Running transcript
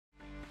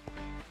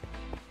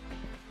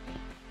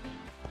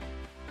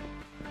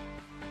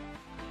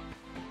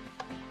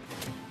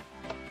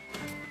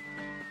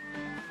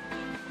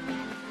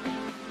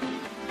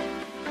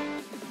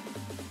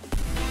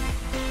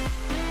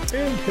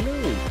And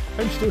hello,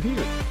 I'm still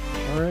here.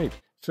 Alright,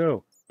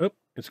 so,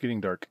 it's getting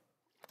dark.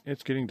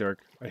 It's getting dark.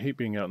 I hate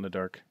being out in the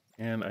dark.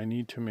 And I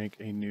need to make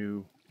a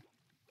new...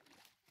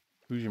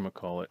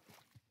 who'shamacallit.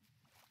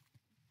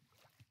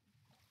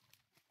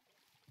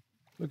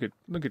 Look at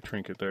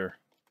Trinket there.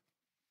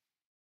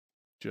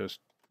 Just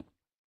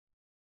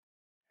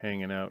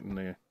hanging out in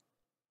the...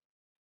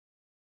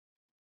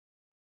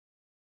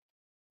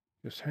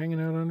 just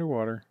hanging out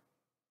underwater.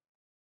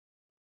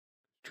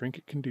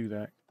 Trinket can do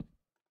that.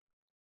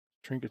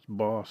 Trinket's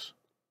boss.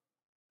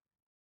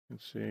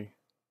 Let's see.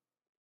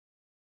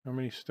 How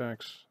many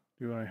stacks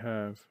do I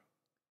have?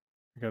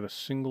 I got a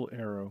single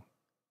arrow.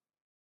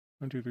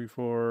 1, 2, 3,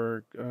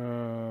 4.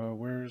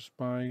 Where's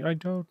my... I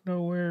don't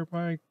know where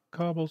my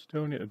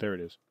cobblestone is. There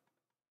it is.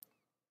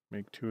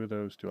 Make 2 of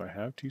those. Do I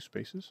have 2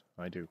 spaces?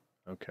 I do.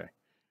 Okay.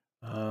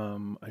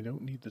 I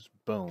don't need this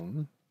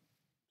bone.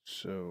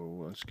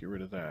 So let's get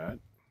rid of that.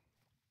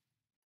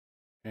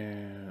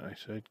 And I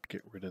said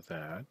get rid of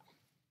that.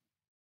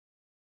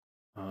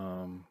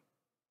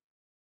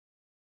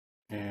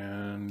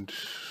 And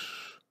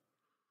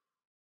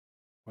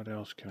what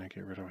else can I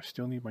get rid of? I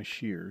still need my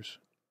shears.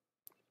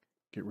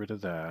 Get rid of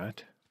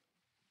that.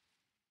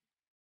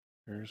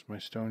 There's my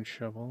stone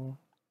shovel.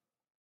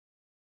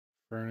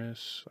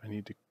 Furnace. I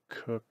need to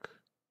cook.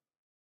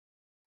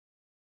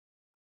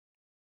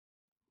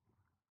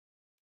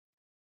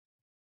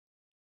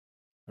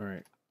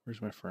 Alright,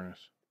 where's my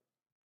furnace?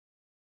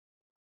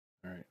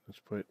 Alright, let's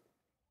put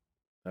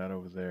that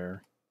over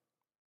there.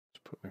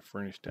 Let's put my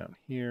furnace down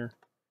here.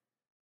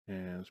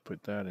 And let's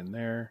put that in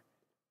there.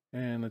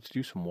 And let's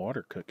do some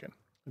water cooking.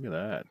 Look at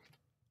that.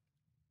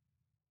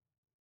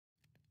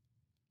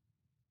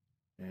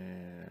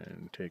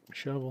 And take my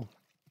shovel.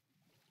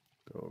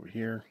 Go over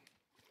here.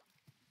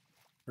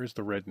 Where's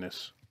the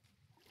redness?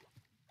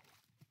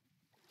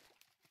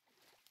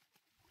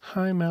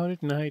 I'm out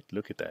at night.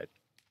 Look at that.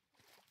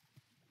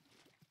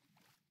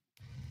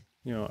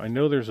 You know, I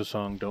know there's a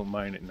song, Don't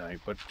Mine at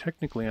Night, but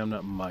technically I'm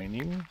not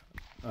mining.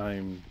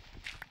 I'm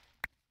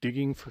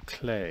digging for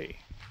clay.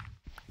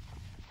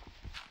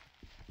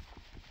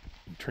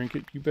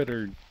 Trinket, you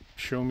better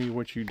show me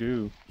what you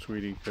do,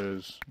 sweetie,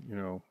 because, you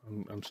know,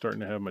 I'm starting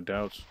to have my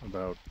doubts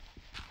about,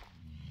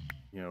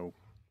 you know,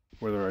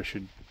 whether I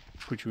should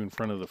put you in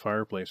front of the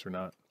fireplace or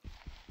not.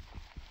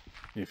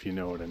 If you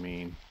know what I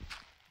mean.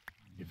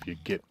 If you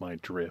get my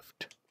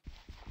drift.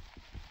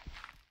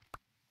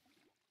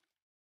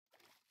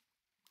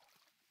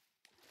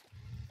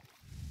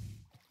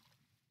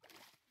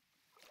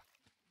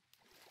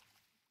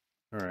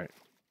 Alright.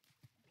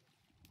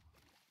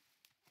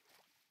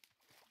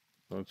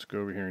 Let's go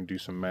over here and do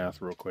some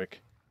math real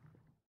quick.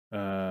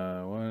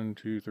 1,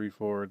 2, 3,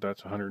 4,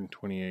 that's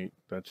 128.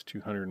 That's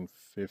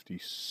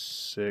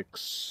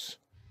 256.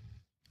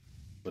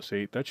 Plus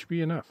 8, that should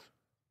be enough.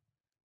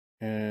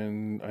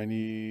 And I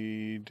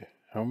need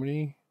how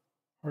many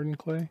hardened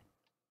clay?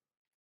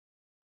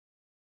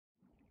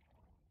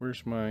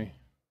 Where's my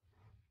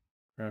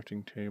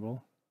crafting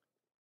table?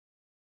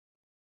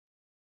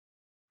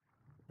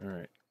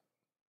 Alright.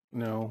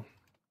 No.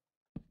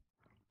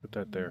 Put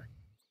that there.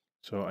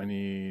 So I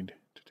need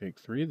to take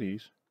 3 of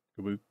these.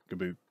 Gabook,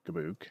 gabook,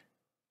 gabook.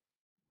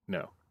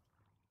 No.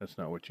 That's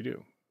not what you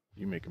do.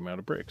 You make them out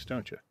of bricks,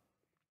 don't you?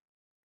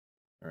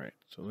 Alright,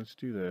 so let's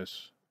do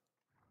this.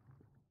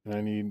 And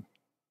I need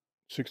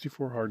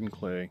 64 hardened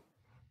clay.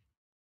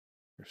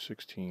 There's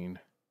 16.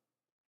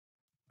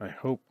 I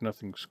hope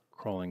nothing's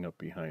crawling up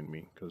behind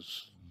me,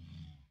 because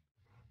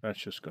that's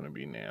just going to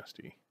be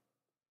nasty.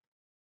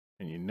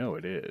 And you know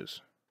it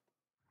is.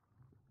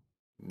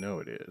 You know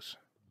it is.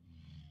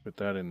 Put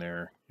that in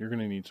there. You're going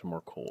to need some more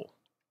coal.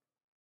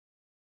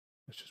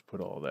 Let's just put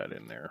all that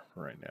in there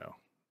right now.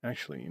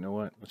 Actually, you know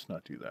what? Let's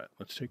not do that.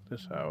 Let's take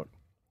this out.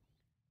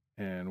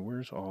 And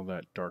where's all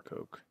that dark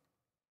oak?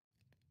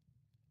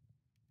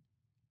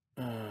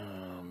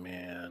 Oh,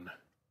 man.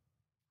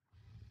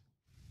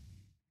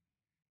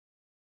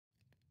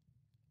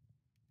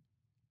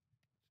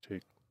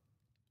 Let's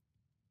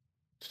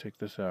take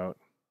this out.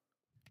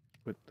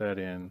 Put that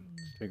in.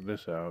 Let's take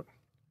this out.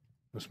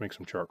 Let's make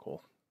some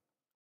charcoal.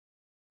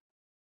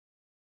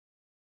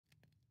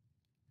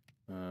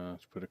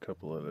 Let's put a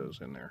couple of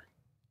those in there.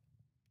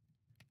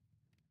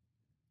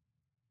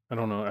 I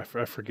don't know. I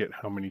forget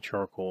how many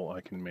charcoal I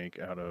can make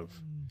out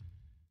of...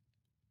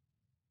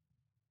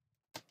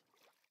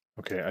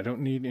 Okay, I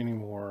don't need any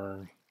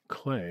more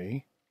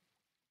clay.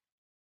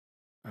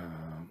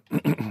 Oh,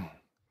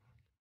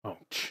 I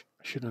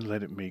shouldn't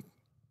let it make...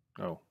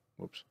 Oh,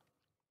 whoops.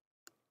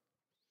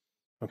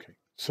 Okay,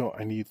 so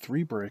I need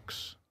 3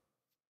 bricks.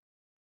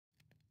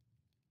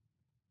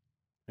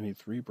 I need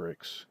 3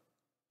 bricks.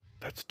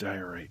 That's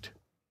diorite.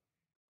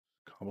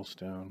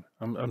 Cobblestone.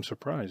 I'm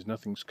surprised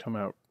nothing's come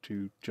out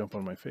to jump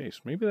on my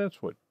face. Maybe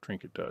that's what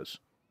Trinket does.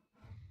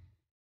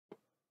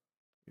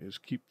 Is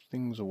keep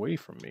things away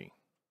from me.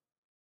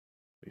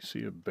 They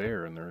see a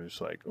bear and they're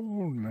just like,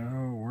 oh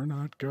no, we're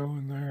not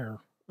going there.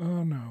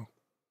 Oh no.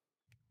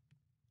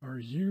 Are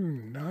you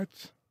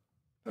nuts?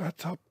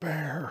 That's a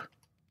bear.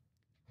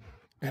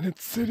 And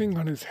it's sitting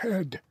on his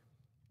head.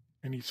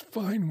 And he's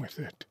fine with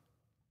it.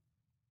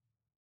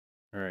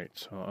 Alright,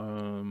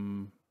 so,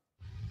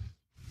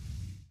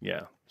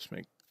 yeah, let's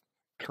make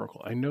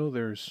charcoal. I know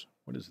there's,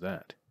 what is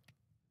that?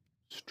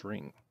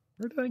 String.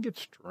 Where did I get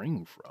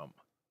string from?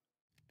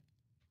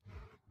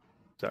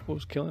 Is that what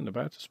was killing the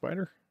bats of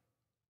spider?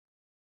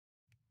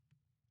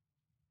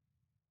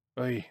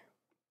 Hey,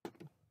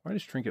 why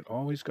does Trinket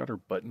always got her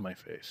butt in my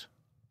face?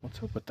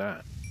 What's up with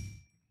that?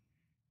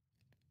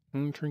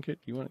 Trinket,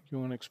 you want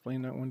to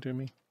explain that one to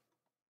me?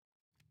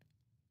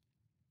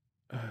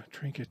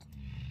 Trinket,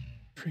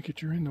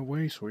 you're in the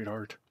way,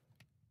 sweetheart.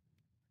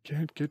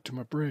 Can't get to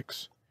my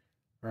bricks.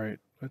 All right,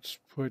 let's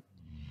put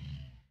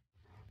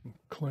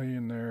clay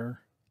in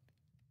there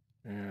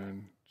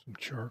and some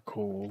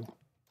charcoal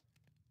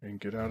and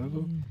get out of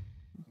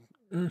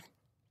the...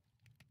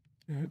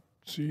 Can't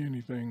see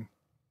anything.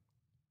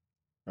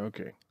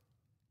 Okay.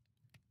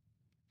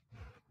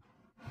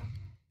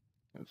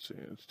 Let's see,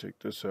 let's take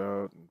this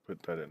out and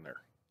put that in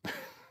there.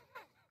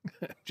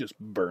 Just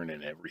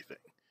burning everything.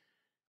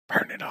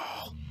 Burn it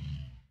all.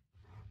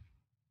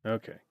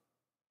 Okay.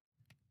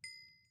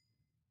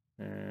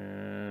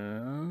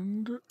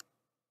 And...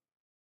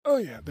 oh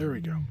yeah, there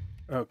we go.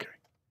 Okay.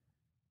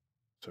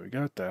 So we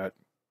got that.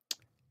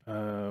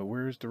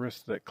 Where's the rest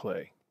of that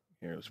clay?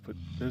 Here, let's put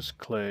this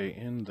clay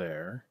in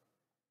there.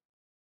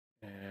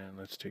 And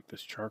let's take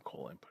this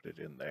charcoal and put it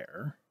in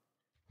there.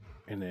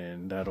 And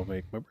then that'll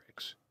make my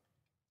bricks.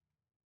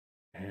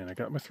 And I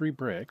got my 3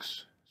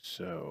 bricks.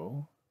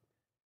 So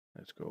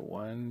let's go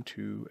 1,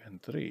 2,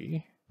 and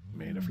 3.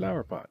 Made a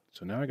flower pot.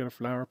 So now I got a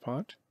flower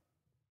pot.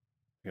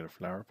 I got a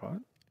flower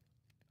pot.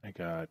 I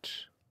got...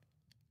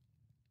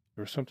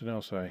 there was something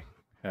else I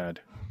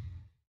had.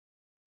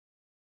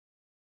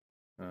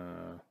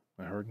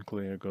 My hardened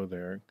clay will go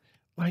there.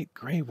 Light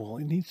gray wool.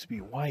 It needs to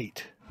be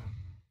white.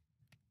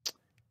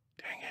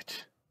 Dang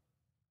it.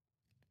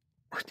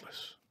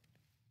 Worthless.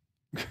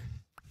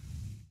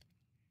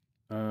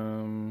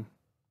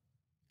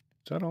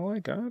 Is that all I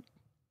got? Is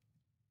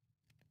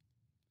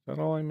that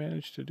all I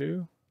managed to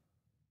do?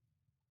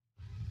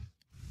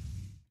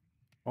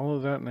 All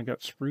of that, and I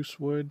got spruce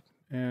wood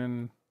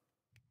and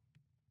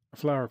a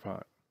flower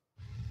pot.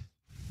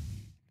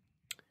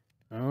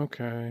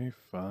 Okay,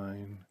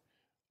 fine.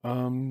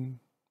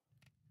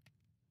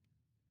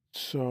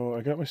 So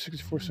I got my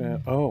 64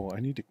 cent. Oh, I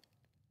need to...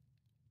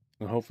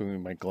 well, hopefully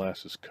my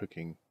glass is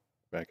cooking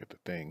back at the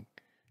thing.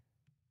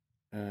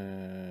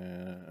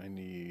 I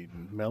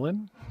need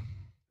melon.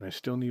 And I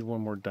still need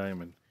 1 more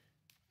diamond.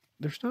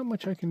 There's not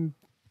much I can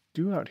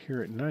do out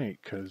here at night,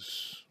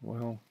 because,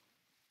 well...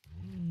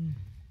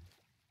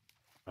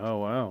 oh,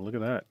 wow, look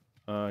at that.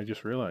 I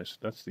just realized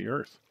that's the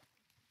earth.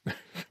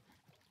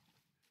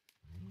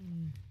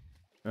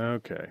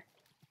 Okay.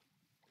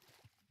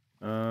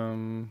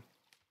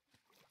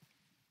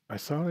 I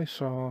thought I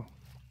saw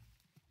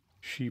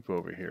sheep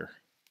over here.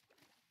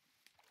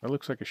 That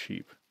looks like a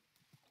sheep.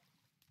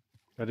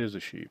 That is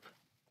a sheep.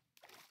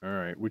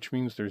 Alright, which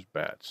means there's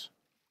bats.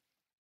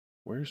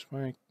 Where's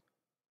my...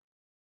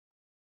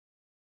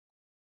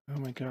 oh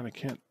my god, I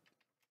can't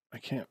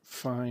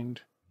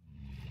find...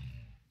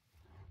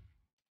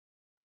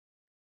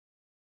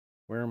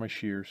 where are my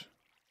shears?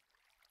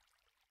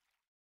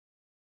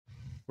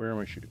 Where are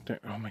my shears?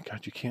 Oh my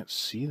god, you can't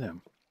see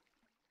them.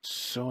 It's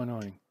so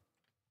annoying.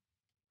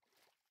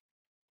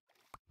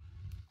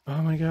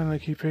 Oh my god, I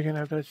keep picking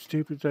up that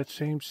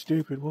same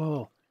stupid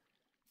wool.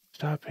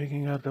 Stop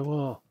picking up the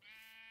wool.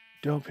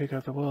 Don't pick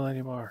up the wool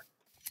anymore.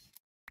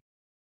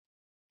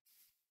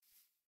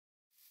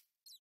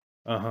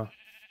 Uh-huh.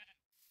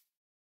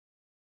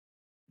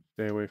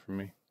 Stay away from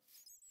me.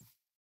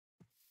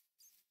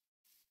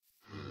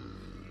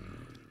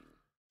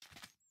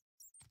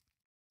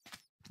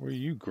 Where are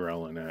you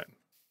growling at?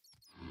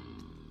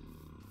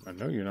 I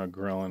know you're not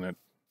growling at...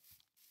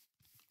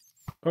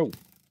 oh!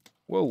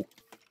 Whoa!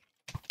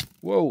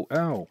 Whoa!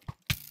 Ow!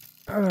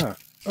 Ah!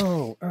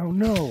 Oh! Oh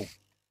no!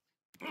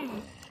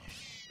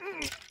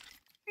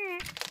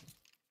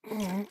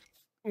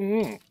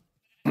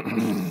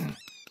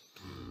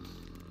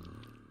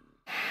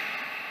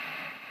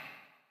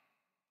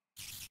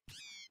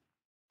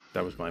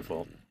 That was my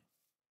fault.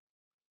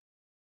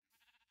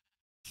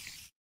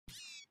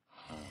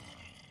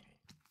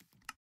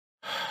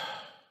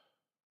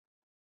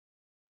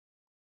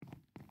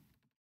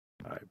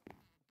 I'm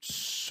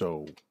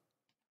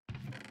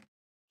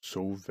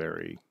so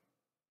very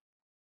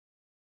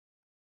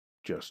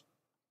just...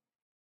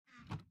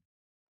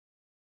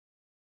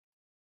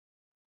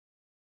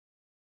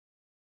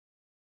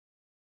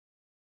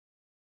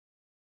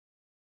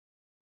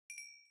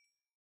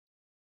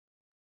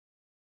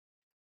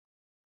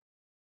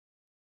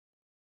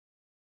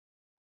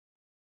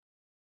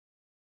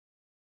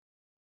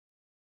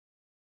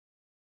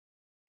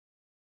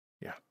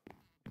 yeah.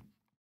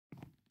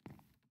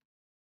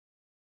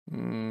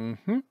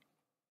 Mm-hmm.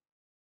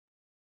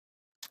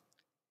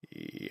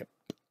 Yep.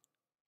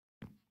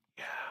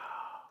 Yeah.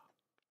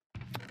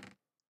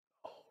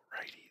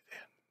 Alrighty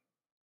then.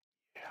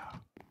 Yeah.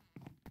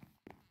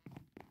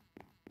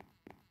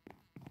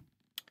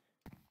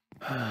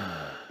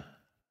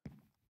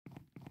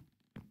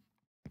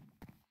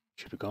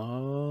 Should have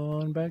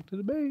gone back to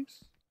the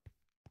base.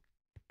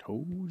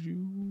 Told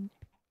you.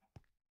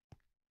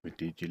 But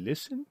did you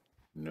listen?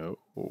 No.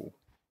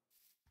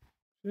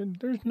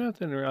 There's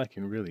nothing I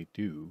can really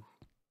do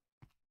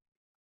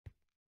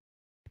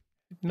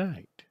at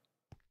night.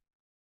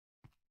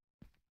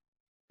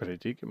 But I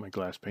did get my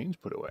glass panes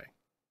put away.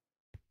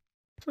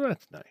 So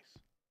that's nice.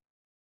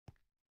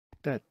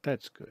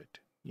 That's good.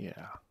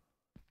 Yeah.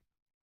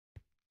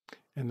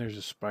 And there's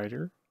a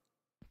spider,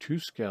 2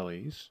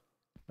 skellies,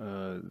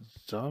 a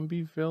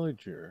zombie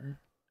villager,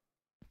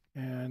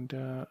 and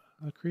a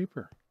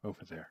creeper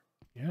over there.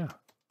 Yeah.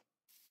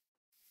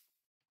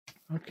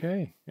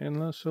 Okay,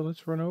 and so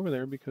let's run over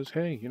there because,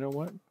 hey, you know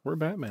what? We're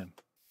Batman.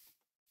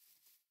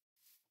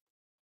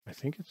 I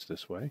think it's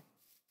this way.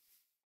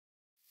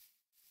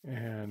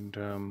 And,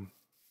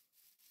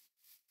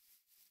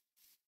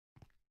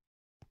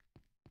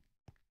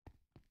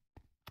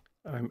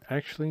 I'm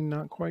actually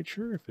not quite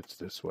sure if it's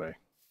this way.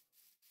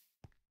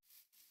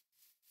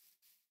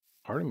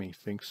 Part of me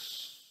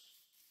thinks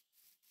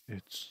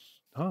it's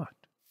not.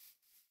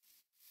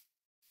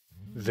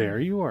 There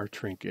you are,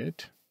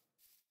 Trinket.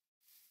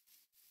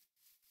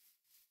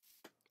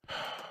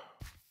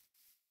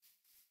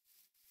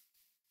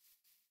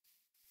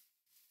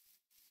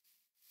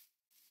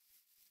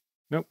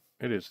 Nope,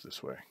 it is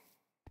this way.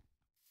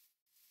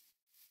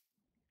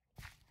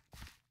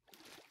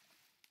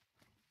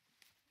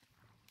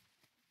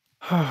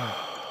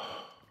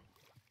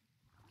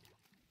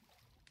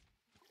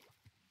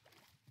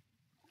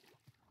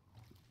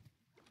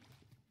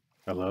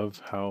 I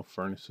love how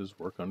furnaces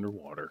work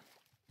underwater.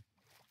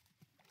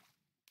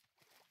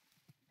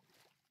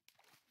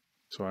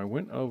 So I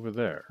went over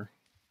there.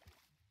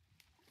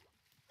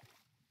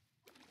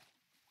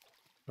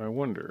 I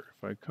wonder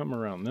if I come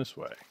around this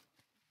way.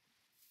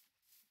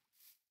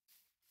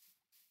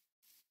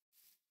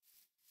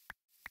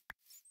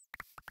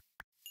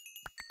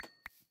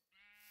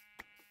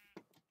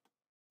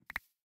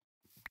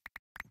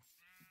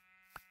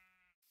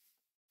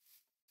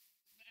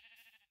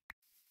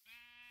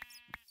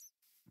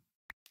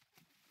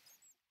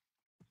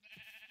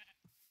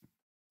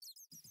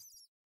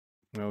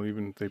 Well,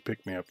 even if they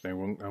pick me up, I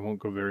won't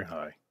go very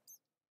high.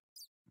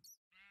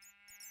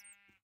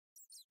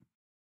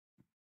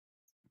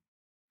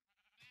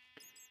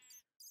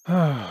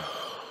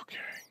 Okay.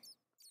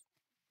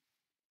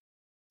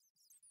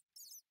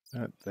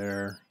 That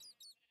there.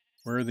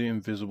 Where are the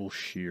invisible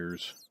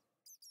shears?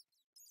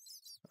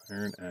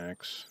 Iron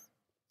axe.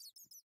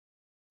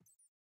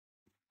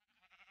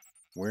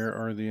 Where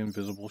are the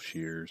invisible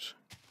shears?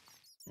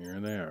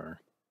 Here they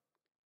are.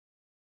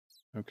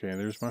 Okay,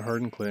 there's my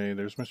hardened clay.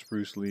 There's my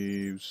spruce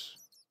leaves.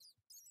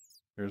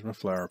 There's my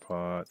flower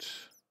pot.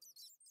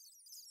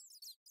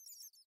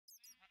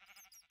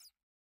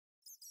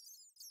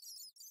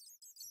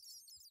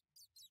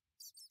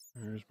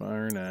 There's my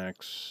iron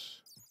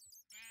axe.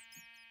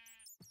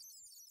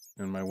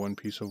 And my 1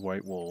 piece of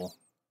white wool.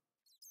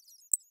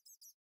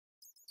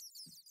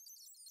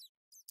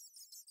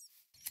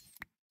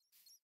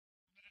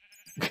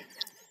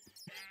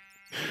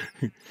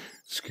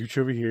 Scooch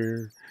over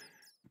here.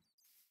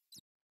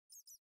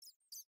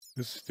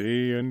 Just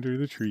stay under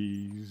the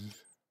trees.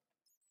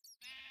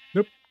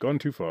 Nope, gone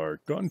too far,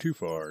 gone too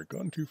far,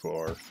 gone too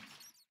far.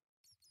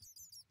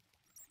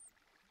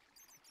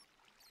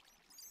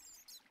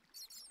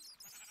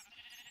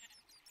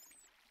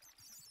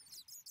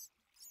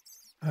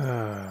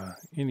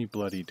 Any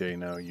bloody day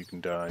now you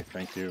can die,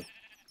 thank you.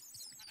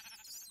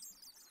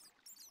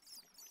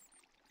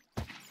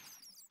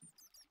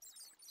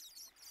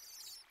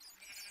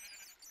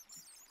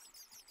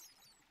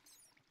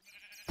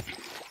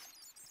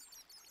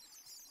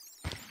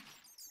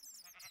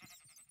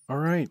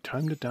 Alright,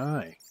 time to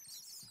die.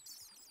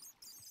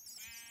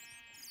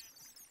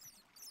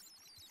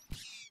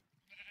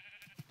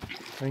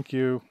 Thank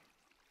you.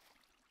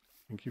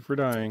 Thank you for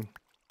dying.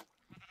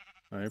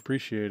 I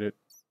appreciate it.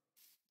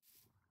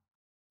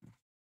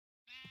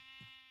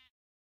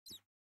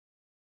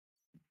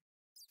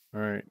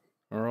 Alright,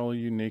 are all of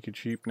you naked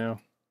sheep now?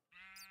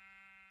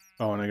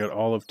 Oh, and I got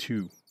all of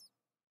 2.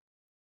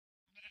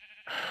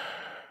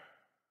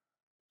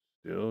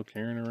 Still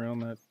carrying around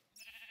that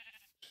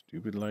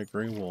stupid light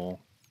gray wool.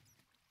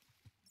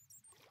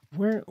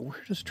 Where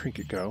does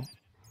Trinket go?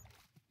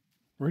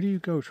 Where do you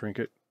go,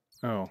 Trinket?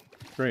 Oh,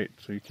 great.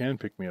 So you can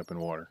pick me up in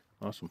water.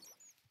 Awesome.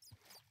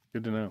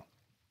 Good to know.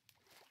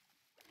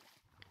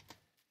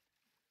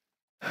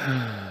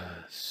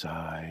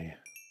 Sigh.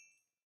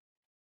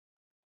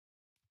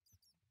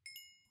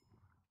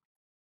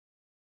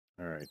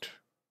 Alright.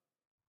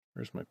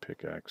 Where's my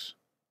pickaxe?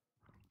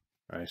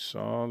 I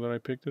saw that I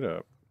picked it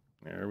up.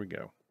 There we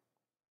go.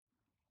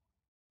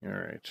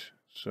 Alright.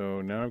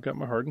 So now I've got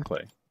my hardened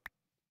clay.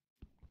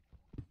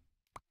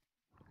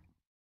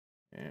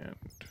 And...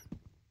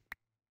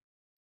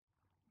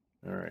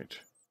 Alright.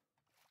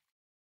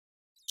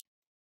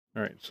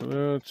 Alright, so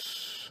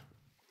that's...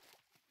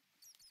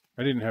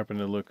 I didn't happen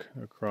to look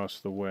across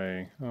the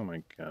way. Oh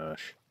my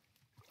gosh.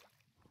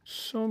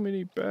 So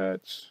many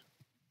bats.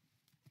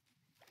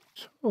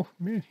 So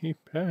many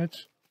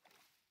bats.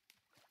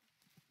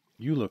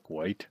 You look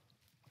white.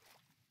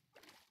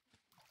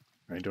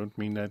 I don't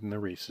mean that in a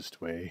racist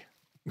way.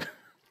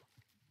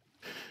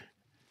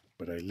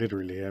 But I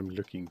literally am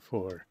looking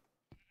for.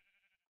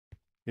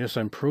 Yes,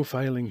 I'm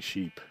profiling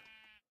sheep.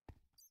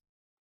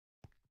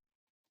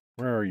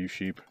 Where are you,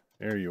 sheep?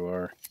 There you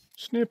are.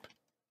 Snip!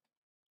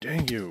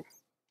 Dang you!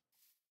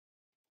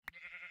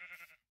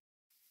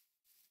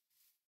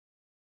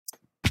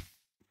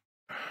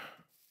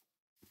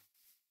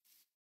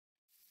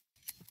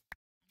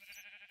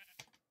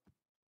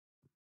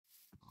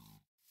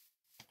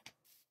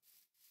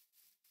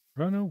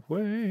 Run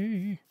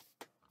away!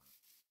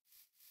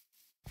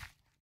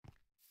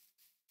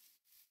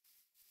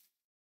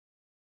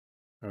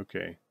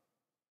 Okay,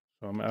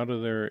 so I'm out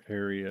of their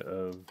area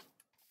of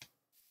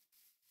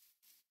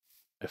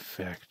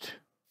effect.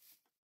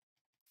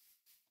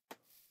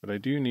 But I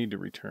do need to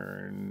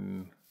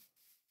return.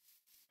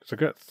 Because I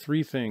got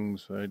 3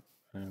 things.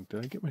 Did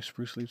I get my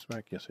spruce leaves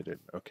back? Yes, I did.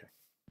 Okay.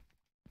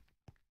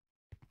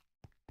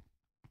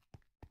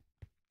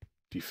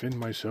 Defend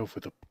myself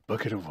with a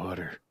bucket of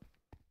water.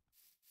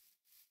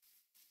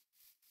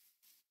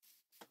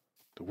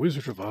 The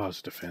Wizard of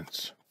Oz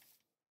defense.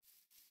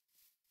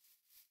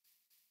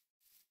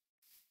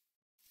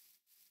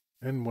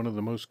 And one of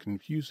the most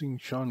confusing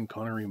Sean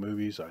Connery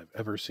movies I've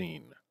ever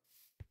seen.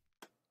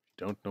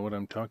 Don't know what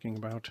I'm talking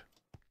about?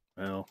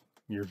 Well,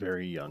 you're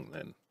very young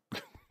then.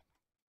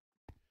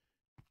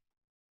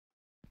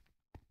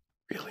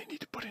 Really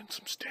need to put in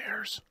some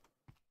stairs.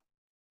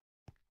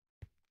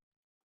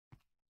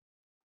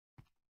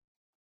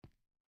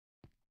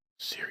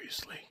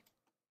 Seriously.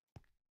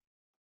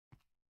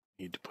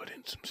 Need to put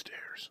in some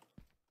stairs.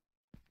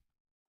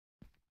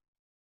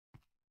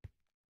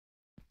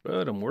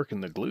 But I'm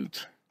working the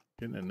glutes.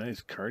 Getting a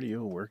nice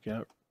cardio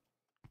workout.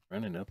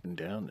 Running up and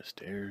down the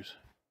stairs.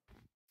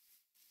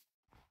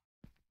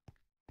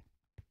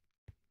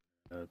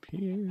 Up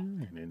here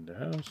and in the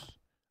house.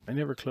 I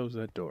never close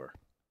that door.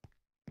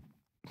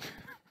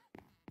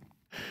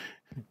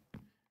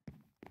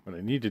 What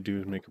I need to do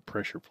is make a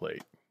pressure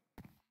plate.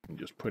 And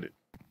just put it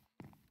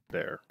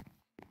there.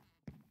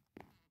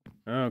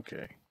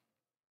 Okay.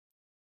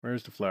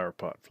 Where's the flower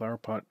pot? Flower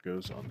pot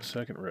goes on the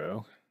second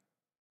row.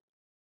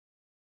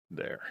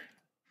 There.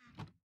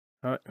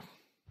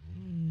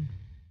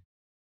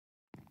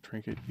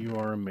 Trinket, you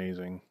are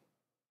amazing.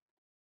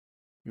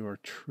 You are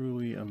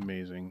truly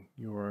amazing.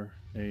 You are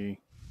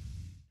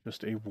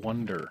just a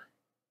wonder.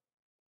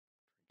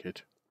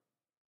 Trinket.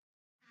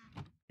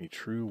 A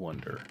true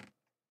wonder.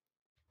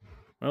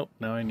 Well,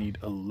 now I need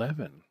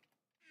 11.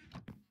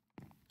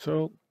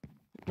 So,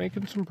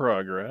 making some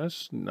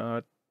progress.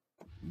 Not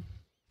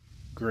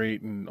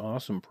great and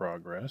awesome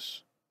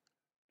progress.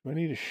 Do I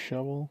need a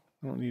shovel?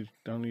 I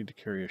don't need to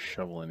carry a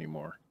shovel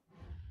anymore.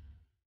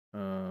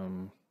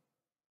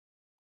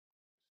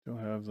 Still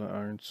have the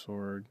iron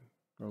sword,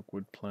 oak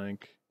wood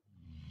plank.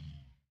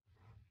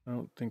 I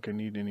don't think I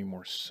need any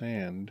more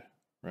sand,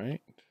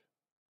 right?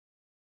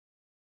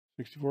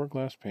 64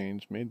 glass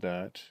panes, made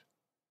that.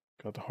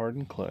 Got the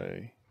hardened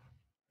clay.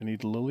 I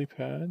need lily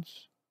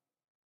pads.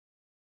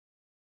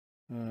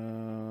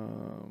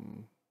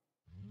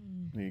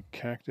 Need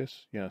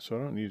cactus. Yeah, so I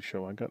don't need a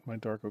shovel. I got my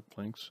dark oak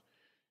planks.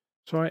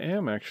 So I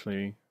am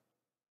actually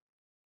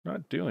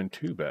not doing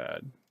too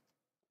bad.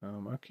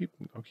 I'll keep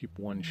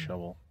 1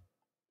 shovel.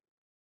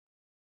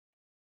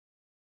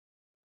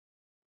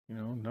 You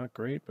know, not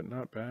great, but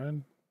not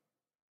bad.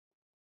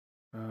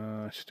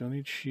 I still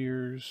need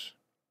shears.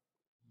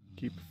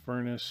 Keep a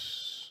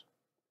furnace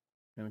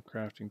and a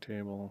crafting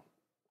table.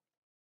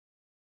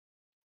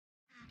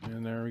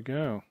 And there we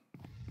go.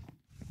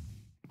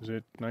 Is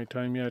it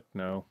nighttime yet?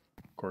 No,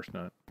 of course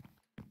not.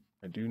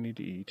 I do need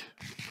to eat.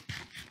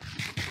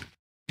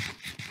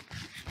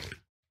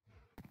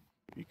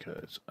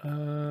 Because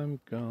I'm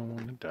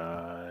gonna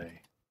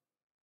die.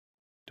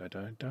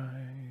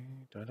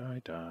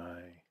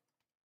 Die.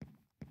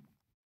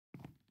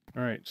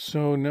 Alright,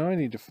 so now I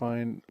need to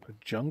find a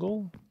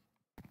jungle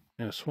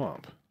and a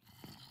swamp.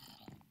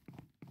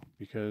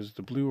 Because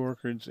the blue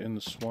orchid's in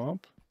the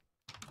swamp.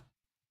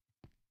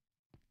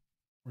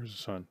 Where's the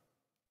sun?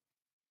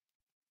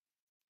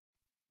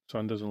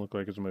 Sun doesn't look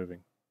like it's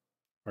moving.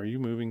 Are you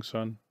moving,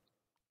 sun?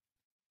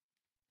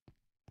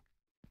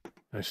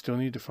 I still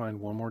need to find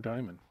 1 more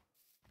diamond.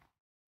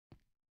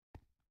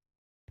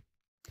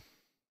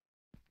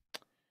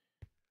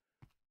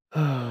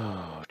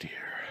 Oh dear.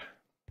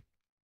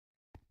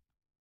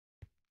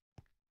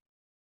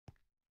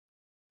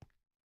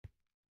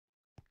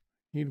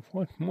 Need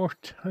 1 more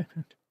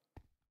diamond.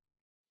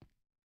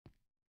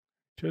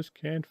 Just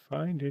can't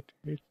find it.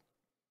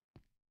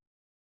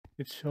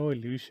 It's so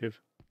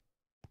elusive.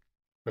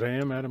 But I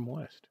am Adam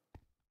West.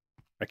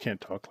 I can't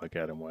talk like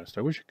Adam West.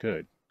 I wish I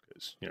could,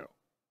 because, you know,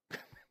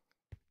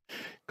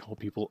 call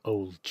people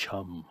old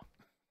chum.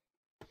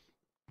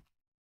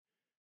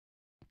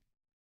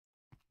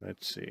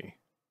 Let's see.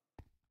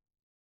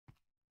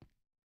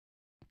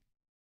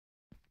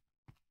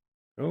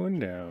 Going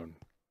down.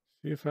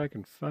 See if I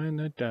can find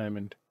that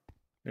diamond.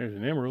 There's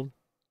an emerald.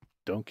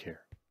 Don't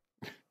care.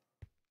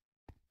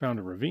 Found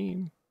a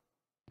ravine.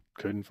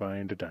 Couldn't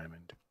find a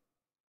diamond.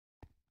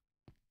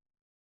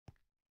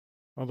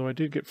 Although I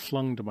did get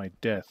flung to my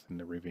death in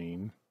the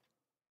ravine.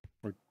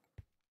 Or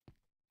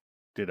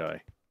did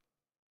I?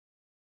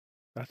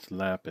 That's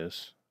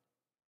lapis.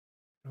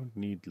 I don't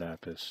need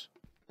lapis.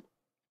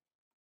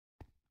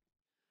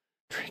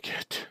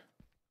 Trinket.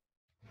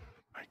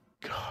 My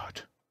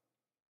God.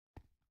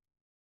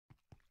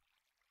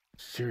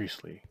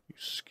 Seriously, you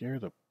scare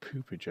the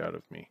poopage out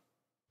of me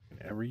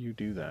whenever you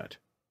do that.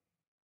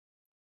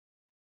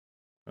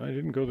 I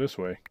didn't go this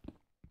way.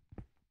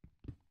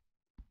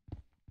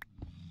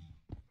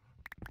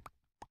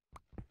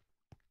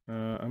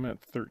 I'm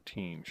at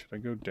 13. Should I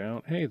go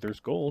down? Hey, there's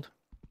gold.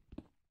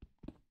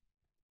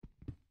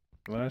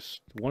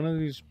 Last one of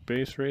these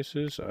base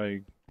races,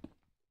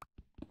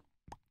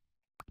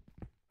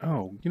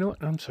 Oh, you know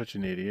what? I'm such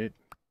an idiot.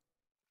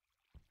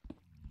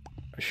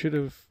 I should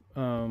have,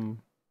 there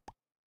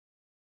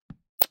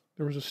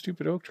was a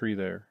stupid oak tree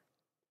there.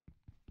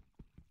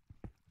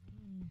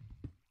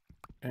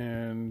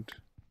 And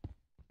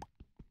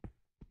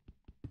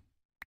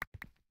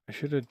I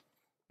should have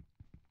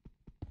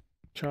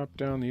chopped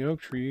down the oak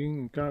tree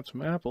and got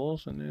some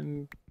apples and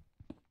then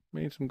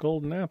made some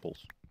golden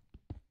apples.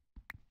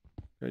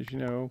 Because, you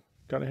know,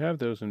 gotta have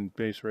those in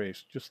base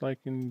race, just like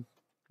in,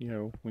 you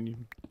know, when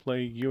you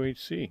play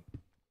UHC.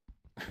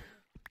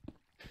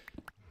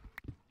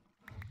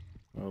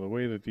 Well, the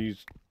way that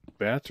these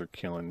bats are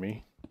killing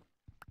me,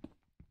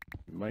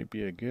 it might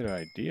be a good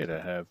idea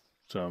to have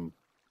some.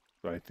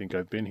 I think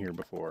I've been here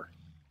before.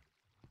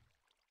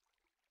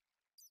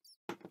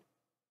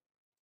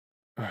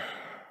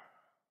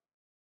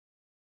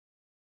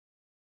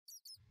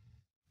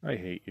 I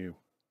hate you.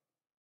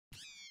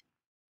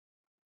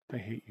 I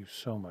hate you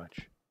so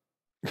much.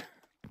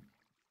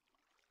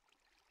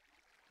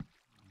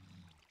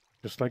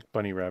 Just like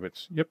bunny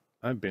rabbits. Yep,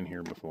 I've been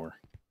here before.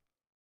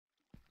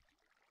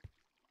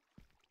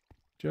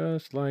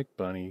 Just like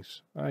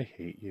bunnies. I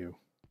hate you.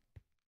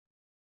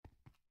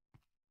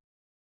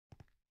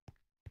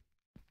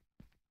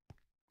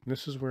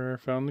 This is where I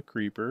found the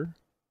creeper.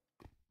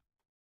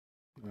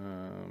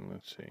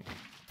 Let's see.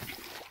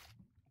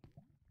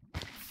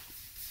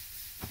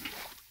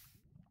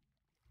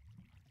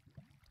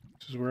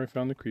 This is where I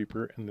found the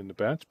creeper, and then the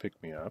bats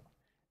picked me up,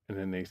 and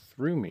then they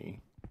threw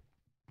me.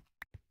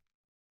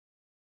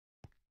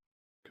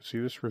 See,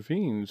 this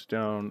ravine's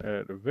down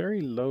at a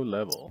very low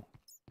level,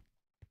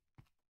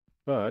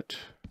 but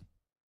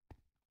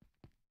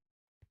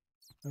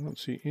I don't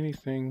see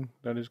anything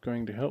that is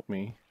going to help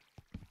me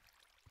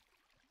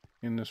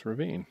in this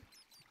ravine.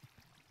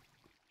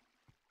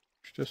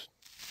 It's just...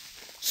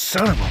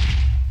 Son of a...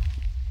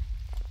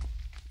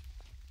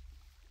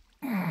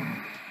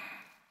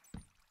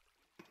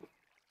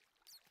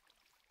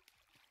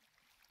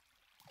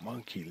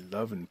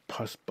 Monkey-loving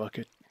puss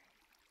bucket.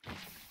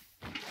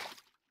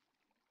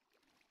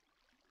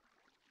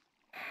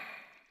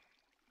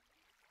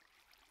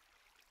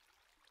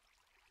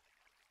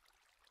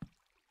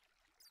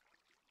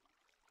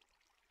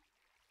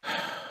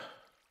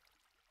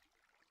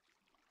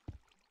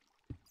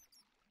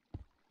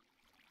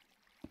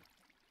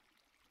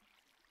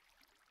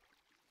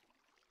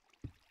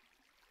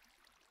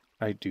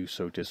 I do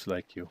so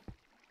dislike you.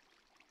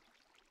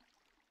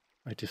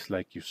 I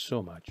dislike you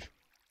so much.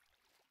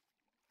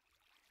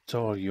 It's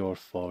all your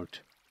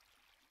fault.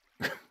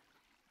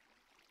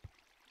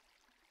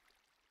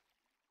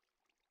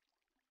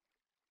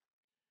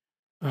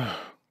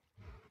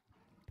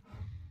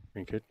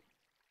 Trinket,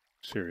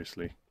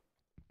 seriously.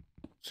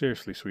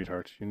 Seriously,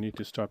 sweetheart, you need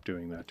to stop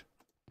doing that.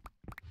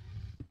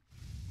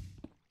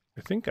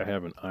 I think I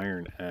have an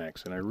iron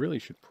axe, and I really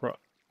should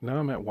Now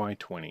I'm at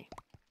Y20.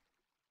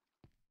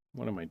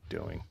 What am I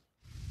doing?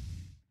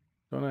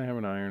 Don't I have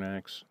an iron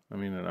axe? I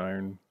mean an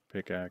iron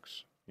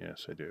pickaxe?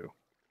 Yes, I do.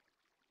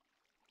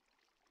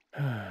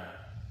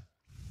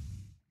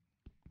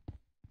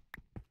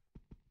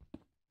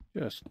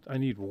 I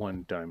need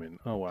one diamond.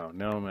 Oh wow,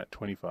 now I'm at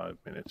 25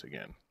 minutes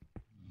again.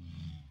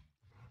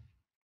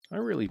 I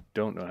really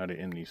don't know how to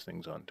end these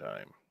things on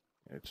time.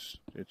 It's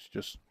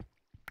just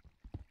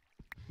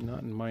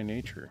not in my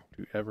nature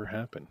to ever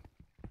happen.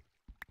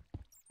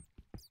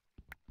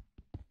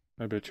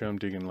 I bet you I'm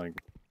digging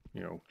like,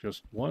 you know,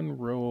 just one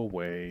row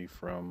away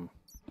from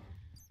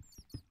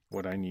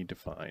what I need to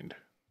find.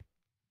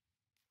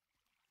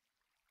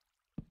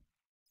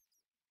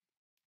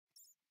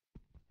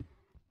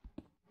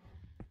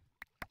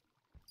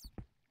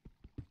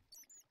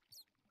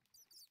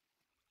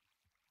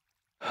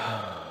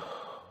 Why?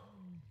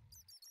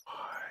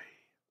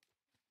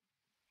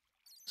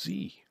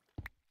 Z.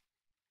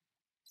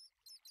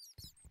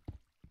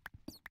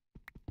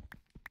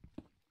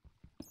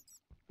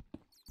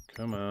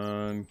 Come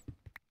on.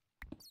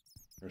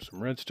 There's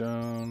some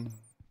redstone.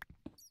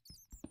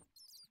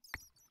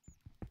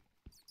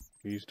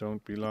 Please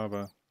don't be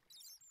lava.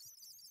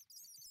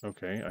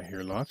 Okay, I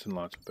hear lots and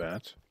lots of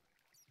bats.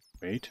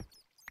 Wait.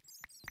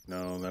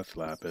 No, that's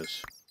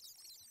lapis.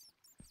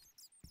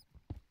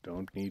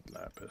 Don't need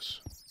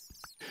lapis.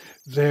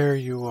 There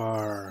you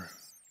are.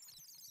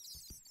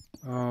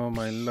 Oh,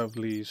 my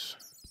lovelies.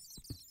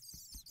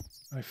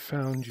 I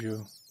found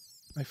you.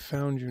 I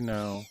found you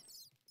now.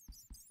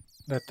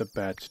 Let the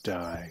bats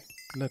die.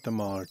 Let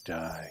them all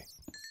die.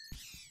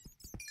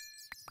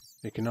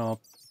 They can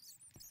all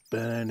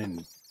burn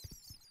in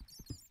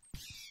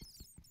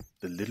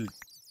the little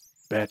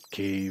bat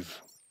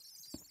cave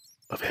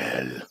of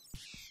hell.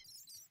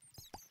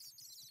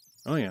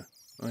 Oh yeah,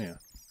 oh yeah.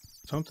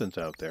 Something's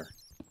out there.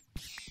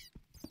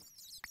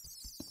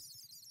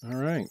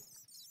 Alright.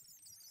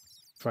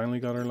 Finally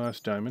got our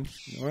last diamond.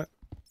 You know what?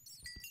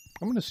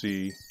 I'm gonna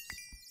see.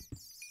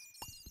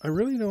 I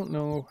really don't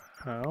know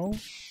how,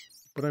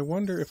 but I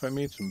wonder if I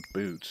made some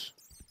boots.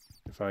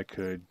 If I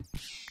could,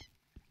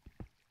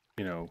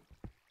 you know,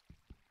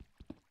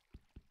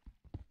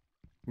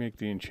 make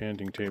the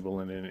enchanting table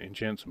and then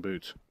enchant some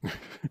boots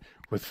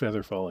with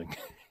feather falling.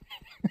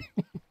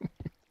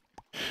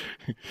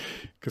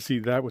 Because, see,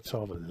 that would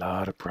solve a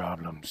lot of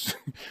problems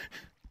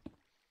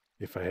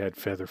if I had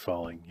feather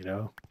falling, you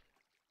know?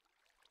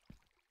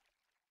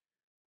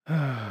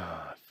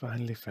 Ah, I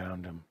finally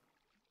found him.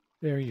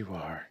 There you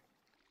are.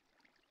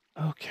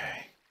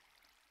 Okay.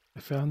 I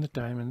found the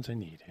diamonds I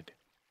needed.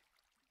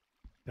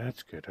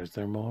 That's good. Is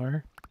there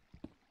more?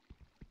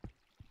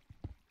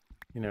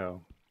 You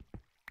know,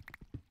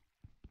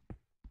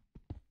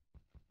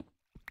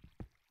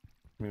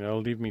 I mean,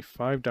 that'll leave me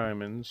 5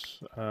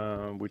 diamonds,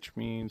 which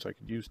means I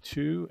could use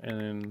 2,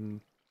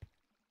 and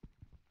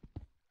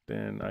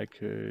then I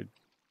could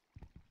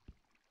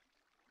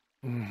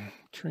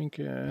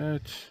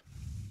trinket.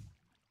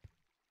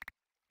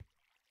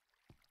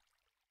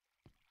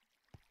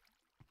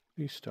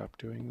 Please stop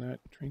doing that,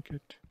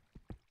 trinket.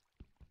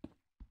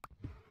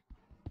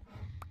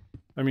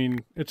 I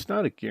mean, it's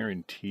not a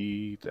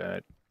guarantee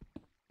that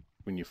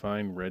when you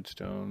find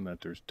redstone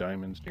that there's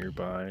diamonds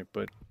nearby,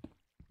 but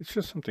it's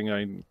just something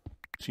I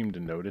seem to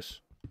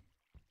notice.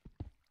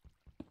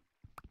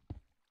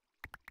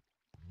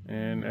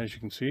 And as you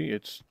can see,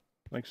 it's,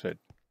 like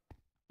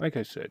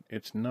I said,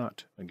 it's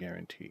not a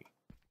guarantee.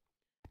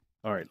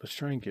 Alright, let's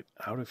try and get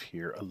out of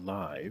here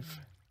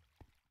alive.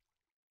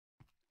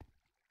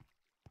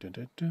 Da,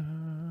 da, da,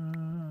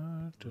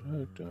 da,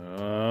 da,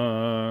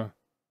 da.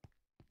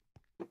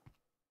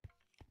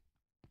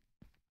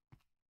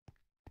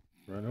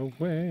 Run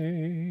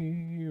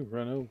away,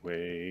 run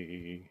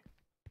away,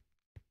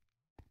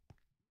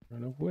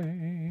 run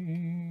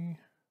away.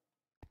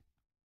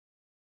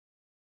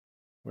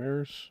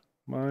 Where's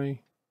my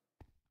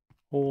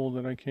hole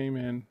that I came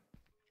in?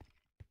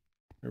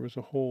 There was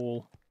a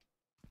hole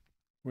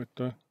with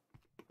the...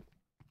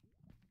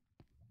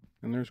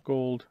 And there's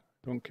gold.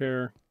 Don't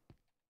care.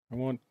 I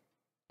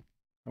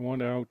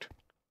want out.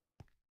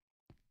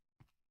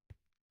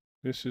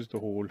 This is the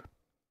hole.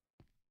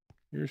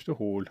 Here's the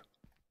hole.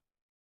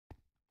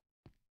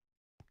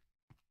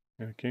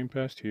 And I came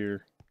past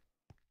here.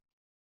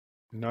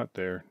 Not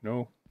there.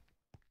 No.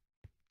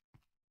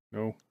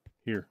 No.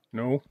 Here.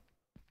 No.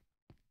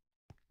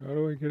 How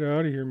do I get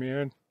out of here,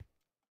 man?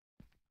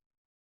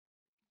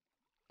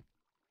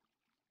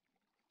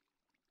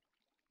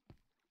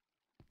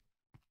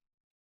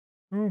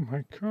 Oh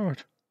my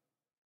god.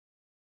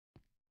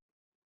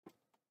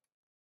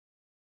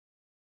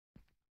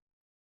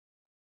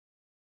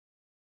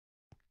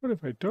 What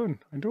have I done?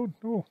 I don't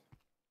know.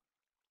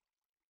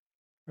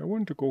 I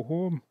want to go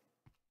home.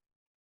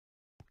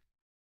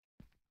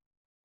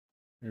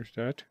 There's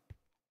that.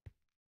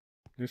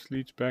 This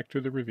leads back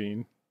to the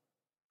ravine.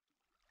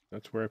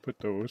 That's where I put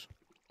those.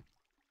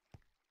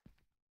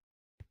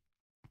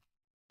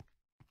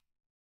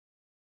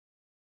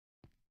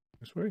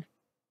 This way?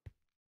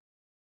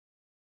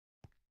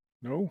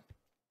 No?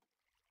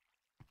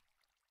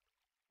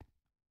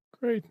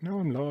 Great, now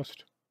I'm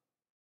lost.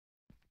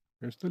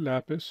 There's the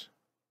lapis.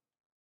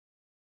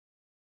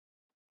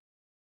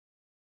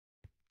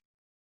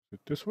 Is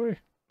it this way?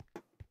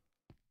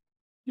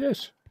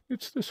 Yes,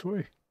 it's this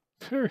way.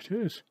 There it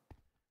is.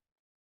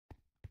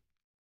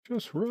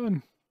 Just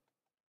run.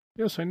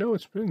 Yes, I know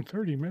it's been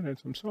 30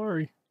 minutes. I'm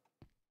sorry.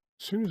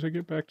 As soon as I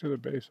get back to the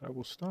base, I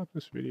will stop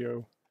this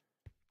video.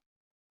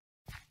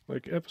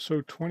 Like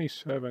episode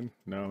 27.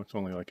 No, it's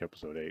only like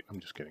episode 8.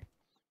 I'm just kidding.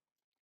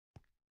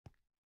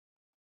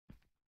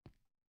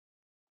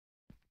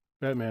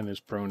 Batman is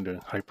prone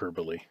to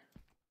hyperbole.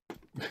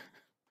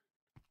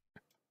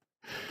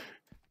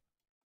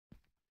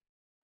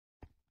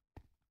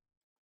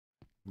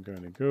 I'm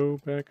going to go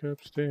back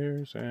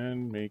upstairs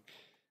and make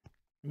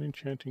an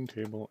enchanting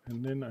table,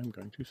 and then I'm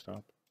going to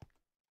stop.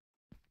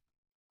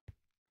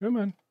 Come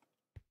on.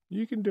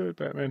 You can do it,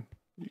 Batman.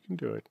 You can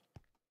do it.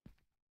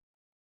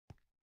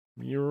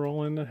 You're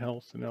all in the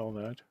health and all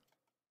that.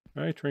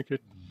 Hi,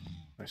 Trinket.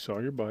 I saw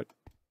your butt.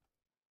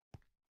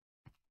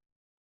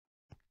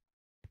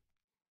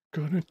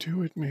 Gonna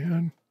do it,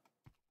 man.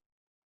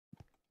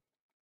 Of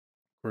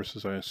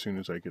course, as soon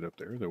as I get up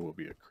there will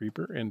be a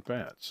creeper and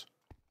bats.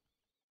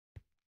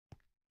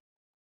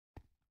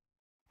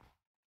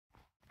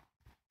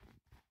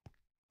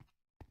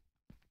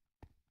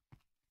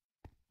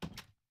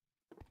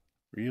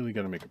 Really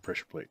got to make a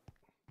pressure plate.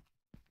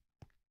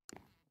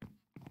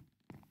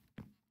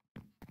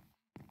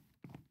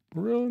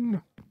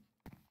 Run!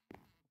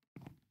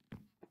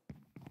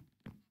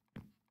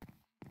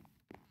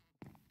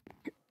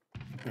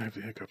 I have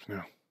the hiccups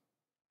now.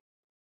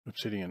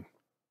 Obsidian.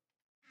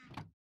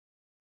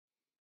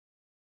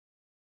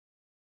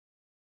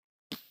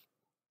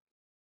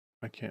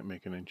 I can't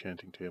make an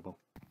enchanting table.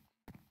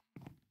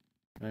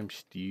 I'm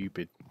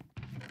stupid.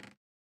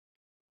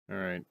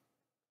 Alright.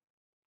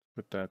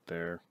 Put that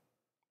there.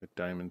 The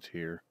diamond's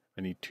here.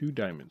 I need 2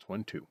 diamonds.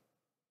 1, 2.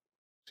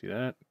 See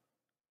that?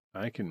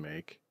 I can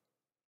make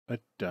a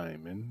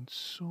diamond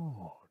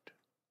sword.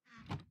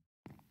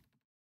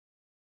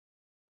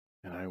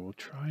 And I will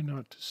try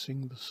not to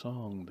sing the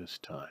song this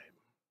time.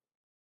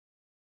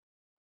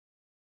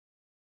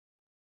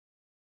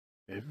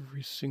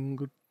 Every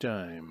single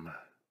time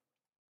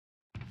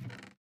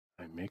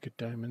I make a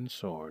diamond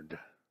sword, I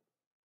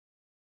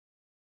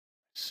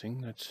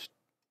sing that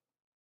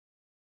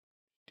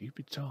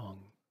stupid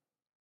song.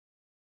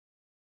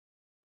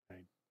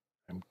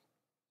 I'm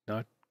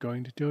not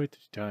going to do it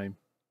this time.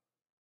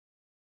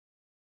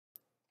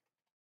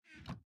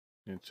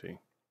 Let's see.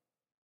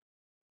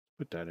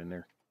 Put that in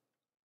there.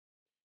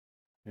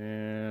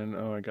 And,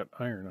 oh, I got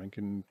iron. I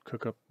can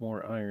cook up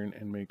more iron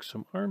and make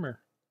some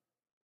armor.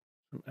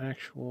 Some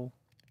actual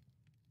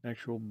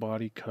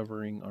body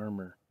covering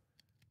armor.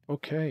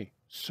 Okay,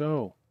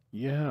 so,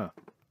 yeah,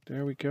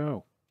 there we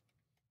go.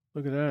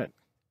 Look at that.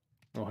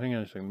 Oh, hang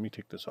on a second. Let me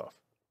take this off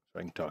so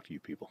I can talk to you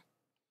people.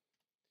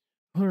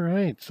 All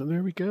right, so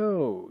there we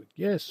go.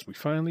 Yes, we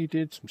finally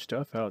did some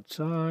stuff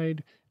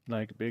outside,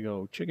 like a big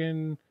old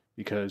chicken,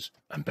 because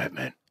I'm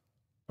Batman.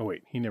 Oh,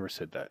 wait, he never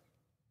said that.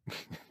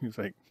 He's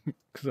like,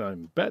 because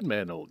I'm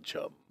Batman, old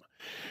chum.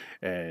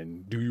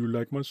 And do you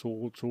like my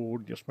sword?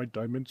 Yes, my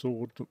diamond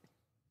sword.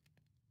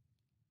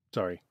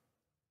 Sorry,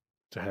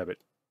 it's a habit.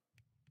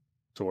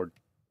 Sword,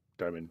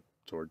 diamond,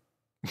 sword.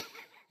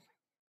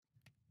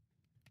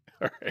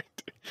 All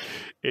right.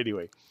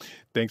 Anyway,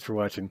 thanks for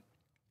watching.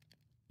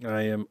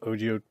 I am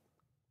OGO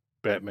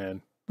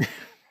Batman.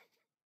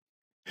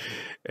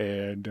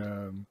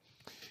 And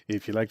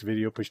if you liked the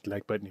video, push the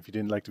like button. If you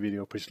didn't like the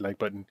video, push the like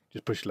button.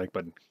 Just push the like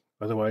button.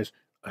 Otherwise,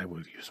 I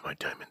will use my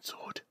diamond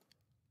sword.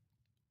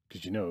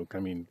 Because, you know, I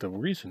mean, the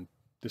reason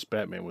this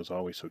Batman was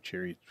always so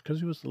cheery is because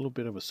he was a little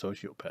bit of a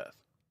sociopath.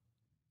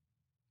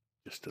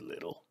 Just a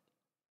little.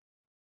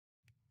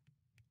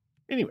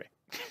 Anyway.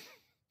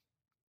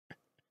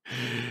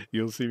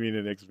 You'll see me in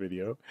the next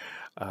video.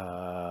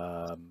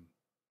 But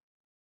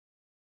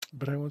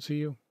I won't see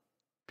you.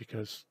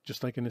 Because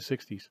just like in the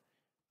 60s,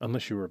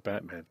 unless you were a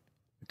Batman,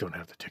 you don't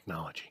have the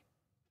technology.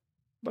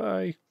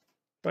 Bye.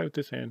 Bye with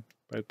this hand.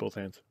 Bye with both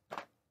hands.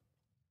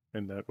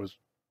 And that was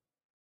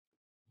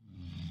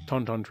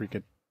Tauntaun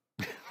Trinket.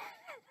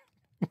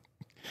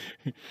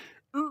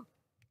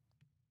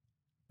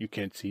 You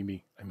can't see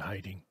me. I'm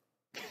hiding.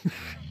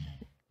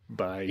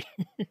 Bye.